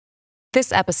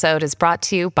This episode is brought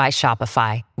to you by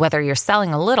Shopify. Whether you're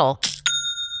selling a little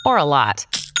or a lot,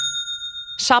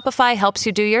 Shopify helps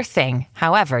you do your thing,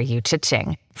 however you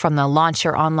cha-ching. From the launch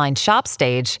your online shop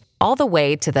stage, all the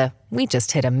way to the we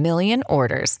just hit 1 million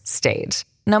orders stage.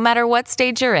 No matter what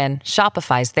stage you're in,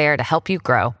 Shopify's there to help you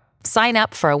grow. Sign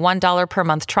up for a $1 per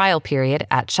month trial period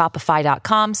at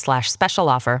shopify.com/special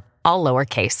offer, all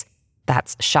lowercase.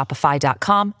 That's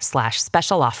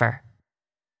shopify.com/special offer.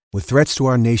 With threats to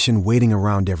our nation waiting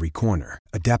around every corner,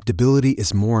 adaptability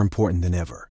is more important than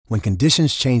ever. When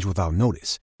conditions change without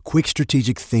notice, quick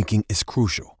strategic thinking is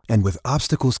crucial. And with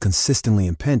obstacles consistently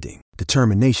impending,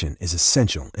 determination is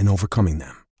essential in overcoming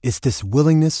them. It's this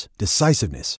willingness,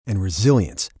 decisiveness, and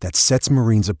resilience that sets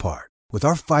Marines apart. With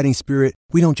our fighting spirit,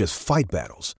 we don't just fight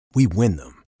battles, we win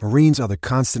them. Marines are the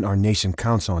constant our nation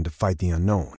counts on to fight the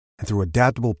unknown. And through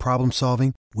adaptable problem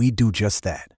solving, we do just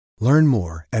that. Learn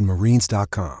more at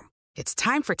marines.com. It's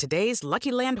time for today's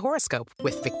Lucky Land horoscope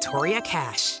with Victoria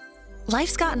Cash.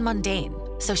 Life's gotten mundane,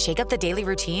 so shake up the daily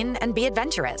routine and be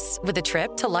adventurous with a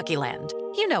trip to Lucky Land.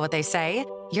 You know what they say,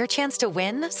 your chance to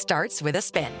win starts with a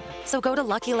spin. So go to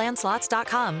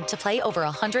LuckyLandSlots.com to play over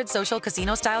 100 social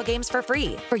casino-style games for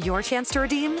free for your chance to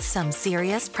redeem some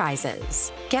serious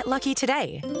prizes. Get lucky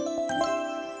today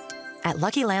at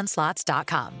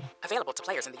LuckyLandSlots.com. Available to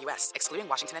players in the U.S., excluding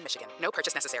Washington and Michigan. No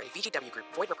purchase necessary. VGW Group.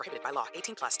 Void where prohibited by law.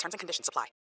 18+. Terms and conditions apply.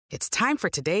 It's time for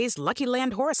today's Lucky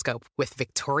Land horoscope with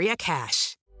Victoria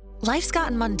Cash. Life's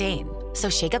gotten mundane, so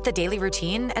shake up the daily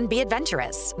routine and be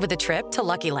adventurous with a trip to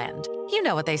Lucky Land. You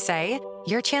know what they say,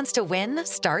 your chance to win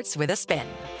starts with a spin.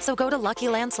 So go to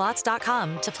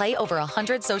LuckyLandSlots.com to play over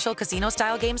 100 social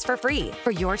casino-style games for free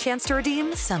for your chance to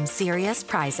redeem some serious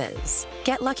prizes.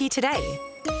 Get lucky today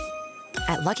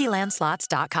at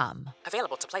LuckyLandSlots.com.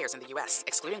 Available to players in the U.S.,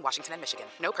 excluding Washington and Michigan.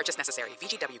 No purchase necessary.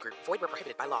 VGW Group. Void where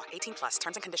prohibited by law. 18+.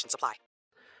 Terms and conditions apply.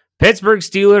 Pittsburgh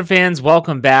Steelers fans,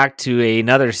 welcome back to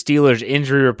another Steelers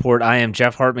injury report. I am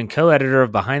Jeff Hartman, co-editor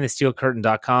of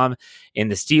BehindTheSteelCurtain.com,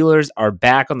 and the Steelers are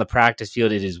back on the practice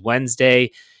field. It is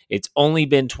Wednesday. It's only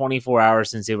been 24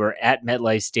 hours since they were at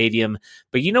MetLife Stadium.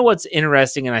 But you know what's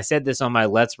interesting, and I said this on my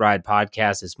Let's Ride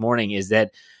podcast this morning, is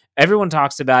that everyone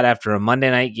talks about after a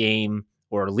Monday night game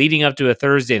or leading up to a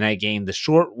Thursday night game, the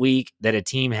short week that a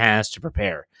team has to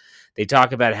prepare. They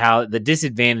talk about how the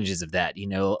disadvantages of that,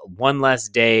 one less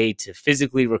day to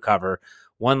physically recover,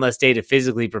 one less day to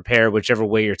physically prepare, whichever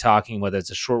way you're talking, whether it's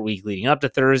a short week leading up to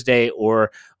Thursday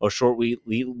or a short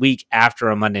week after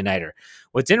a Monday nighter.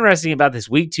 What's interesting about this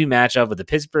week 2 matchup with the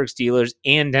Pittsburgh Steelers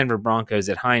and Denver Broncos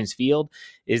at Heinz Field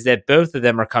is that both of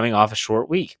them are coming off a short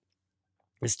week.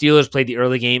 The Steelers played the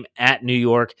early game at New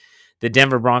York. The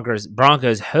Denver Broncos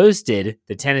hosted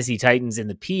the Tennessee Titans in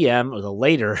the PM, or the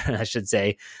later, I should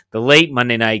say, the late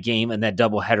Monday night game and that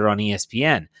doubleheader on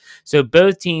ESPN. So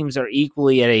both teams are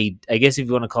equally at I guess if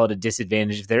you want to call it a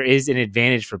disadvantage. If there is an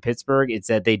advantage for Pittsburgh, it's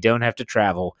that they don't have to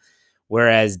travel,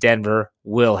 whereas Denver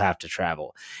will have to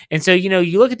travel. And so,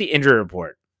 you look at the injury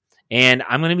report, and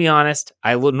I'm going to be honest,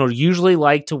 I would usually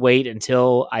like to wait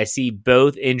until I see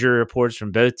both injury reports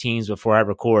from both teams before I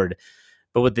record.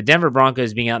 But with the Denver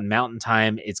Broncos being out in Mountain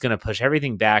Time, it's going to push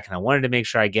everything back, and I wanted to make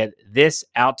sure I get this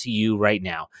out to you right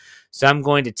now. So I'm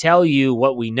going to tell you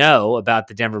what we know about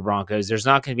the Denver Broncos. There's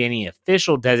not going to be any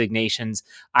official designations.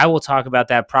 I will talk about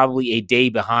that probably a day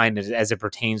behind as it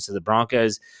pertains to the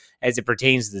Broncos. As it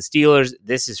pertains to the Steelers,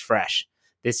 this is fresh.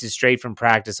 This is straight from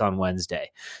practice on Wednesday.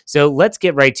 So let's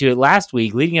get right to it. Last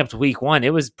week, leading up to week 1,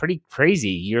 it was pretty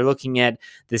crazy. You're looking at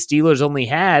the Steelers only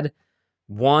had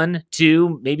 1,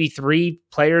 2, maybe 3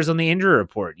 players on the injury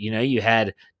report. You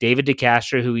had David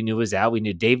DeCastro, who we knew was out. We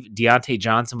knew Deontay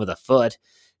Johnson with a foot,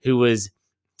 who was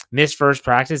missed first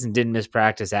practice and didn't miss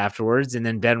practice afterwards. And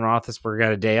then Ben Roethlisberger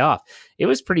got a day off. It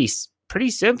was pretty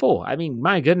simple. I mean,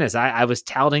 my goodness, I was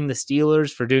touting the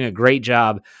Steelers for doing a great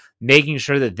job making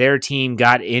sure that their team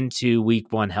got into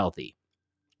week 1 healthy.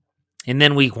 And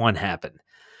then week 1 happened.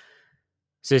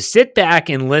 So sit back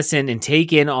and listen and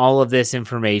take in all of this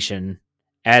information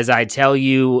as I tell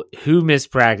you who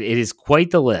missed practice. It is quite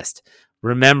the list.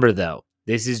 Remember, though,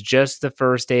 this is just the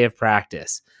first day of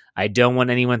practice. I don't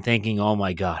want anyone thinking, oh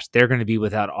my gosh, they're going to be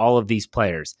without all of these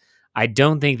players. I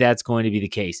don't think that's going to be the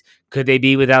case. Could they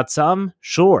be without some?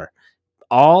 Sure.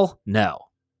 All? No.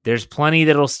 There's plenty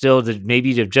that'll still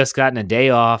maybe have just gotten a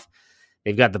day off.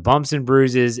 They've got the bumps and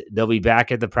bruises. They'll be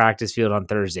back at the practice field on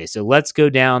Thursday. So let's go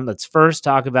down. Let's first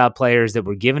talk about players that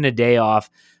were given a day off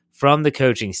from the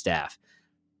coaching staff.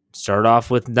 Start off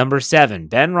with number 7,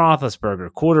 Ben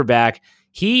Roethlisberger, quarterback.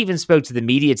 He even spoke to the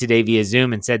media today via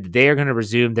Zoom and said that they are going to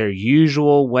resume their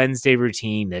usual Wednesday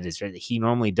routine. That is, he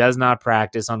normally does not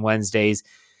practice on Wednesdays.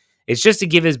 It's just to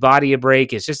give his body a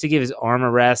break. It's just to give his arm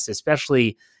a rest,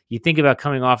 especially you think about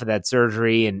coming off of that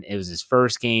surgery and it was his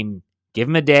first game. Give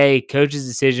him a day. Coach's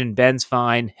decision. Ben's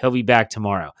fine. He'll be back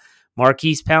tomorrow.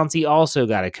 Maurkice Pouncey also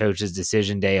got a coach's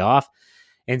decision day off.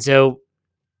 And so,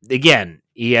 again,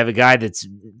 you have a guy that's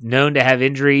known to have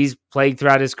injuries plagued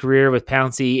throughout his career with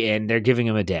Pouncey, and they're giving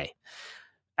him a day.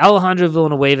 Alejandro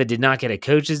Villanueva did not get a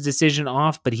coach's decision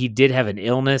off, but he did have an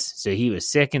illness, so he was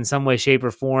sick in some way, shape, or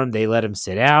form. They let him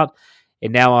sit out,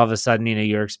 and now all of a sudden,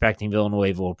 you're expecting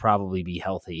Villanueva will probably be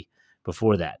healthy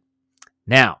before that.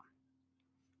 Now,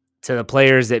 to the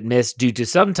players that missed due to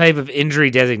some type of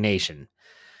injury designation.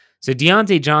 So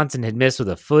Deontay Johnson had missed with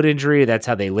a foot injury. That's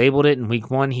how they labeled it in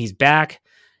week 1. He's back.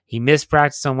 He missed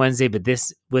practice on Wednesday, but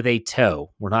this with a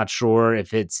toe. We're not sure if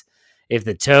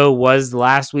the toe was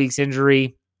last week's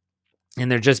injury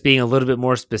and they're just being a little bit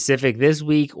more specific this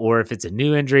week, or if it's a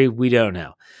new injury, we don't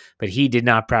know. But he did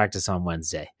not practice on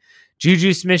Wednesday.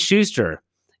 Juju Smith-Schuster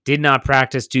did not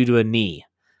practice due to a knee.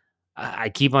 I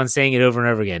keep on saying it over and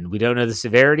over again. We don't know the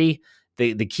severity.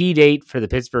 The key date for the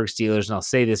Pittsburgh Steelers, and I'll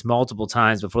say this multiple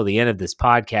times before the end of this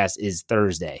podcast, is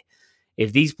Thursday.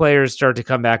 If these players start to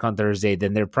come back on Thursday,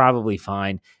 then they're probably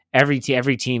fine. Every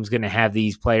team's going to have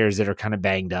these players that are kind of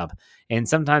banged up, and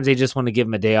sometimes they just want to give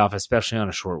them a day off, especially on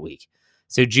a short week.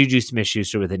 So Juju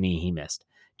Smith-Schuster with a knee, he missed.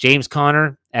 James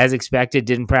Conner, as expected,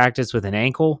 didn't practice with an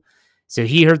ankle. So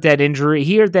he hurt that injury.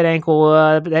 He hurt that ankle.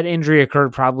 That injury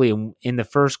occurred probably in the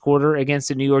first quarter against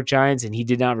the New York Giants, and he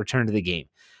did not return to the game.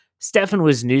 Stefan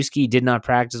Wisniewski did not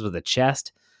practice with a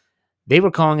chest. They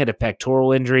were calling it a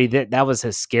pectoral injury. That was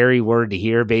a scary word to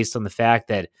hear based on the fact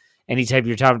that anytime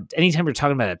you're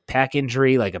talking about a pec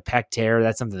injury, like a pec tear,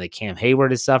 that's something that Cam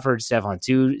Hayward has suffered. Stephon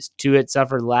Tuitt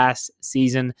suffered last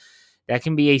season. That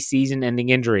can be a season-ending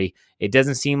injury. It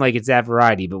doesn't seem like it's that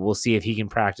variety, but we'll see if he can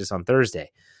practice on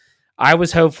Thursday. I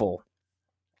was hopeful.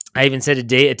 I even said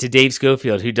to Dave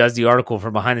Schofield, who does the article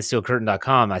for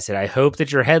BehindTheSteelCurtain.com, I said, I hope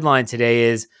that your headline today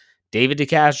is David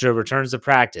DeCastro returns to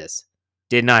practice.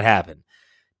 Did not happen.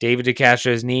 David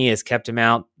DeCastro's knee has kept him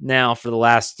out now for the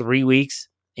last 3 weeks,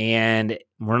 and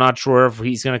we're not sure if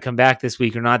he's going to come back this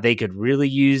week or not. They could really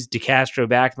use DeCastro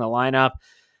back in the lineup,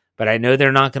 but I know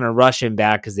they're not going to rush him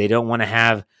back because they don't want to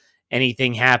have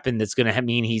anything happen that's going to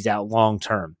mean he's out long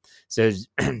term. So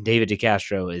David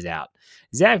DeCastro is out.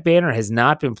 Zach Banner has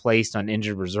not been placed on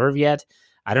injured reserve yet.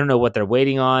 I don't know what they're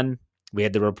waiting on. We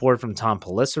had the report from Tom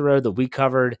Pelissero that we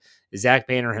covered. Zach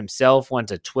Banner himself went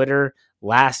to Twitter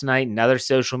last night and other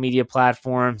social media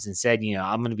platforms and said,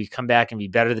 I'm going to come back and be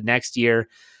better the next year.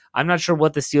 I'm not sure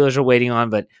what the Steelers are waiting on,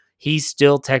 but he's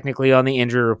still technically on the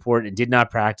injury report and did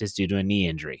not practice due to a knee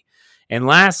injury. And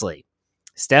lastly,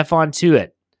 Stephon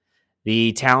Tuitt,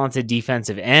 the talented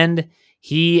defensive end,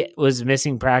 he was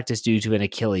missing practice due to an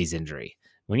Achilles injury.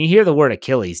 When you hear the word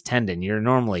Achilles tendon,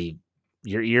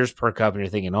 your ears perk up and you're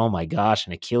thinking, oh my gosh,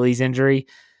 an Achilles injury?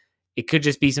 It could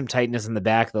just be some tightness in the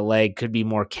back of the leg, could be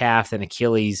more calf than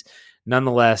Achilles.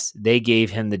 Nonetheless, they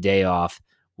gave him the day off.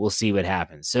 We'll see what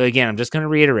happens. So again, I'm just going to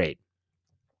reiterate,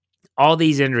 all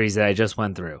these injuries that I just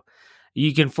went through,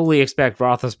 you can fully expect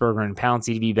Roethlisberger and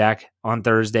Pouncey to be back on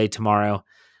Thursday, tomorrow.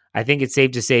 I think it's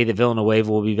safe to say that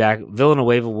Villanueva will be back.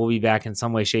 Villanueva will be back in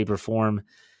some way, shape, or form.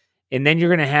 And then you're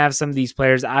going to have some of these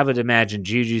players. I would imagine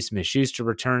Juju Smith-Schuster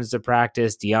returns to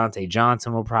practice. Deontay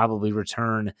Johnson will probably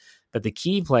return. But the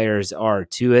key players are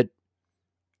Tuitt,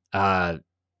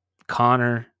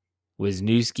 Conner,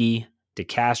 Wisniewski,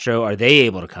 DeCastro. Are they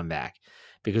able to come back?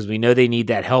 Because we know they need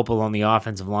that help along the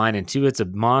offensive line. And Tuitt's a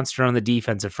monster on the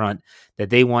defensive front that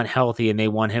they want healthy and they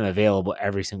want him available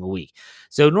every single week.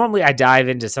 So normally I dive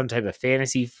into some type of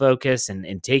fantasy focus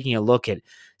and taking a look at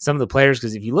some of the players.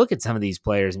 Because if you look at some of these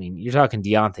players, you're talking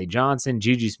Deontay Johnson,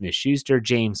 Juju Smith-Schuster,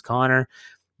 James Conner.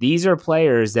 These are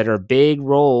players that are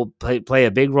play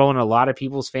a big role in a lot of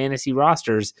people's fantasy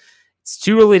rosters. It's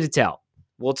too early to tell.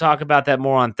 We'll talk about that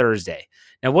more on Thursday.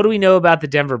 Now, what do we know about the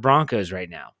Denver Broncos right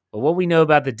now? Well, what we know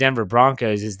about the Denver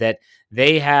Broncos is that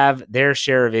they have their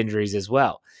share of injuries as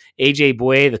well. A.J.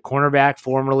 Bouye, the cornerback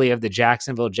formerly of the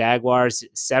Jacksonville Jaguars,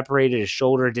 separated his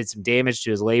shoulder, did some damage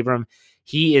to his labrum.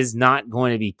 He is not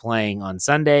going to be playing on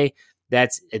Sunday.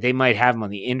 They might have him on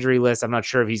the injury list. I'm not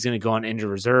sure if he's going to go on injured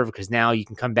reserve because now you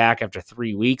can come back after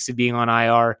 3 weeks of being on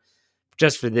IR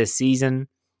just for this season.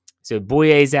 So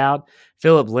Bouye's out.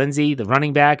 Philip Lindsay, the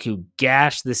running back who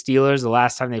gashed the Steelers the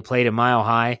last time they played at Mile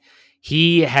High,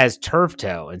 he has turf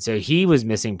toe, and so he was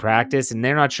missing practice, and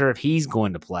they're not sure if he's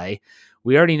going to play.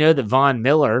 We already know that Von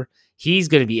Miller, he's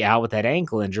going to be out with that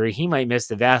ankle injury. He might miss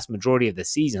the vast majority of the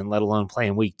season, let alone play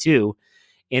in week 2.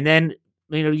 And then,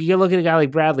 you can look at a guy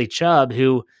like Bradley Chubb,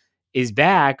 who is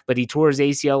back, but he tore his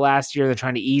ACL last year. They're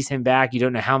trying to ease him back. You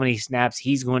don't know how many snaps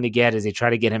he's going to get as they try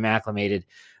to get him acclimated.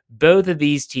 Both of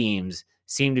these teams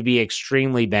seem to be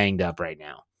extremely banged up right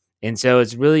now. And so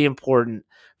it's really important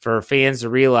for fans to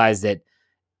realize that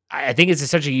I think it's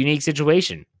such a unique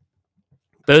situation.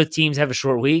 Both teams have a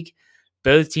short week.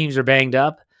 Both teams are banged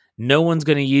up. No one's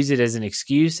going to use it as an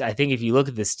excuse. I think if you look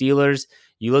at the Steelers,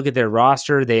 you look at their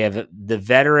roster, they have the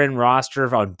veteran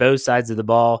roster on both sides of the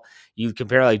ball. You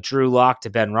compare like Drew Lock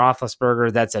to Ben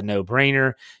Roethlisberger, that's a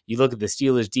no-brainer. You look at the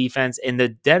Steelers defense, and the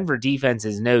Denver defense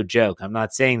is no joke. I'm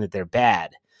not saying that they're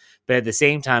bad, but at the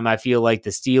same time, I feel like the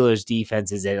Steelers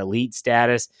defense is at elite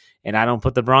status, and I don't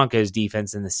put the Broncos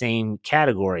defense in the same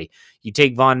category. You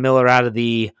take Von Miller out of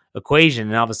the equation,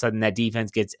 and all of a sudden that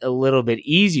defense gets a little bit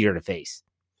easier to face.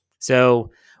 So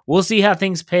we'll see how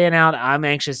things pan out. I'm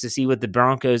anxious to see what the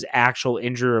Broncos' actual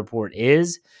injury report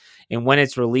is. And when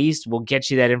it's released, we'll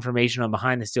get you that information on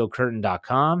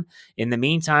BehindTheSteelCurtain.com. In the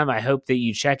meantime, I hope that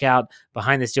you check out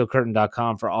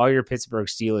BehindTheSteelCurtain.com for all your Pittsburgh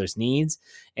Steelers needs.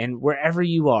 And wherever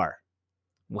you are,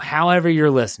 however you're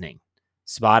listening,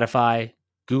 Spotify,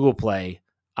 Google Play,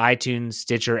 iTunes,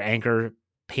 Stitcher, Anchor,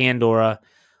 Pandora,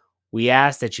 we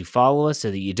ask that you follow us so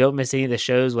that you don't miss any of the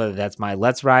shows, whether that's my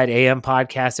Let's Ride AM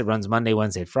podcast that runs Monday,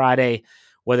 Wednesday, Friday,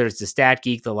 whether it's the Stat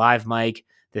Geek, the Live Mic,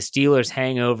 the Steelers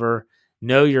Hangover,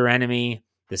 Know Your Enemy,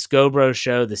 the Scobro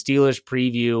Show, the Steelers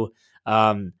Preview,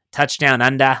 Touchdown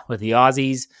Under with the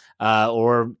Aussies,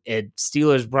 or at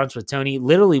Steelers Brunch with Tony.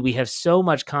 Literally, we have so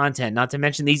much content, not to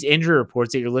mention these injury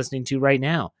reports that you're listening to right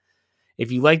now.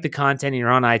 If you like the content and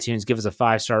you're on iTunes, give us a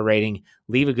 5-star rating,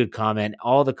 leave a good comment.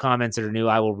 All the comments that are new,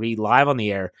 I will read live on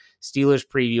the air. Steelers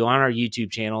Preview on our YouTube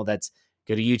channel. That's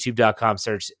go to youtube.com,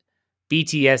 search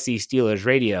BTSC Steelers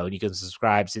Radio, and you can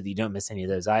subscribe so that you don't miss any of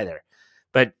those either.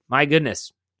 But my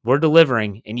goodness, we're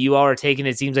delivering, and you all are taking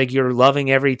it. Seems like you're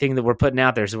loving everything that we're putting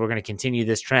out there, so we're going to continue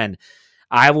this trend.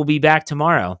 I will be back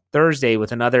tomorrow, Thursday,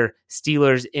 with another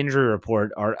Steelers injury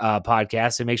report or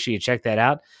podcast, so make sure you check that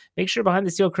out. Make sure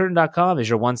BehindTheSteelCurtain.com is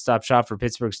your one-stop shop for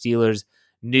Pittsburgh Steelers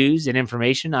news and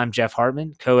information. I'm Jeff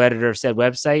Hartman, co-editor of said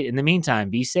website. In the meantime,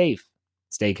 be safe,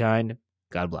 stay kind,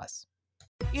 God bless.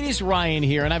 It is Ryan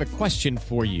here, and I have a question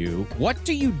for you. What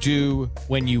do you do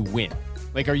when you win?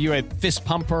 Like, are you a fist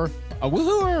pumper, a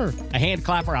woo-hooer, a hand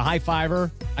clapper, a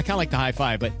high-fiver? I kind of like the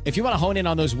high-five, but if you want to hone in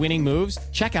on those winning moves,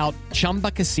 check out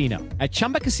Chumba Casino. At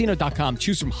ChumbaCasino.com,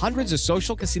 choose from hundreds of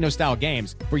social casino-style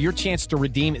games for your chance to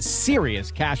redeem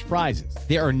serious cash prizes.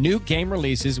 There are new game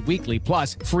releases weekly,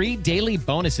 plus free daily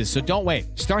bonuses, so don't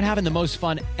wait. Start having the most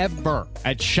fun ever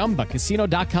at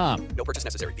ChumbaCasino.com. No purchase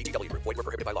necessary. VGW Group. Void where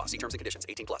prohibited by law. See terms and conditions.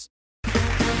 18+.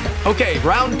 Okay,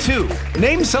 round two.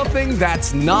 Name something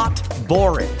that's not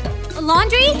boring. A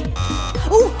laundry?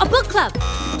 Ooh, a book club.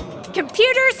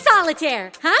 Computer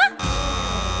solitaire, huh?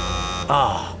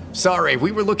 Ah, sorry,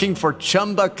 we were looking for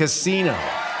Chumba Casino.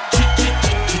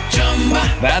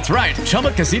 That's right,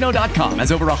 ChumbaCasino.com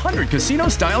has over 100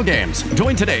 casino-style games.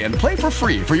 Join today and play for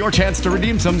free for your chance to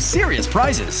redeem some serious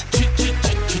prizes.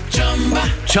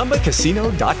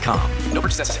 ChumbaCasino.com. No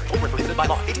purchase necessary. Void where prohibited by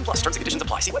law. 18+. Terms and conditions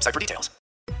apply. See website for details.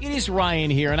 It is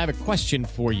Ryan here, and I have a question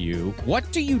for you.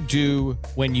 What do you do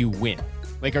when you win?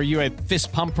 Like, are you a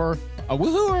fist pumper, a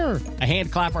woo-hooer, a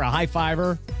hand clapper, a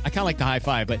high-fiver? I kind of like the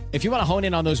high-five, but if you want to hone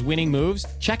in on those winning moves,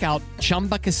 check out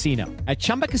Chumba Casino. At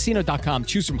ChumbaCasino.com,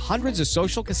 choose from hundreds of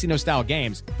social casino-style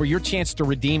games for your chance to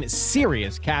redeem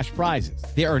serious cash prizes.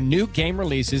 There are new game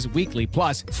releases weekly,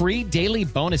 plus free daily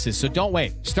bonuses, so don't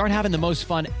wait. Start having the most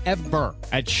fun ever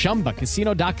at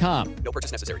ChumbaCasino.com. No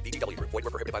purchase necessary. VGW Group. Void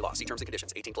where prohibited by law. See terms and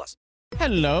conditions. 18+.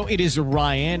 Hello, it is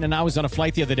Ryan, and I was on a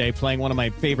flight the other day playing one of my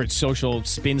favorite social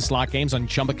spin slot games on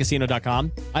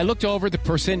ChumbaCasino.com. I looked over at the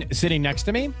person sitting next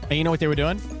to me, and you know what they were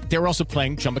doing? They were also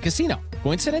playing Chumba Casino.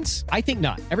 Coincidence? I think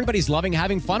not. Everybody's loving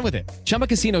having fun with it. Chumba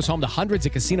Casino is home to hundreds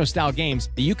of casino-style games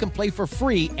that you can play for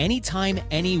free anytime,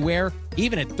 anywhere,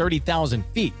 even at 30,000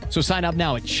 feet. So sign up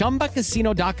now at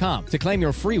ChumbaCasino.com to claim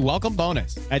your free welcome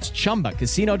bonus. That's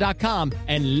ChumbaCasino.com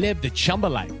and live the Chumba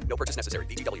life. No purchase necessary.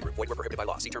 VGW Group. Void where prohibited by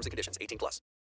law. See terms and conditions. 18+.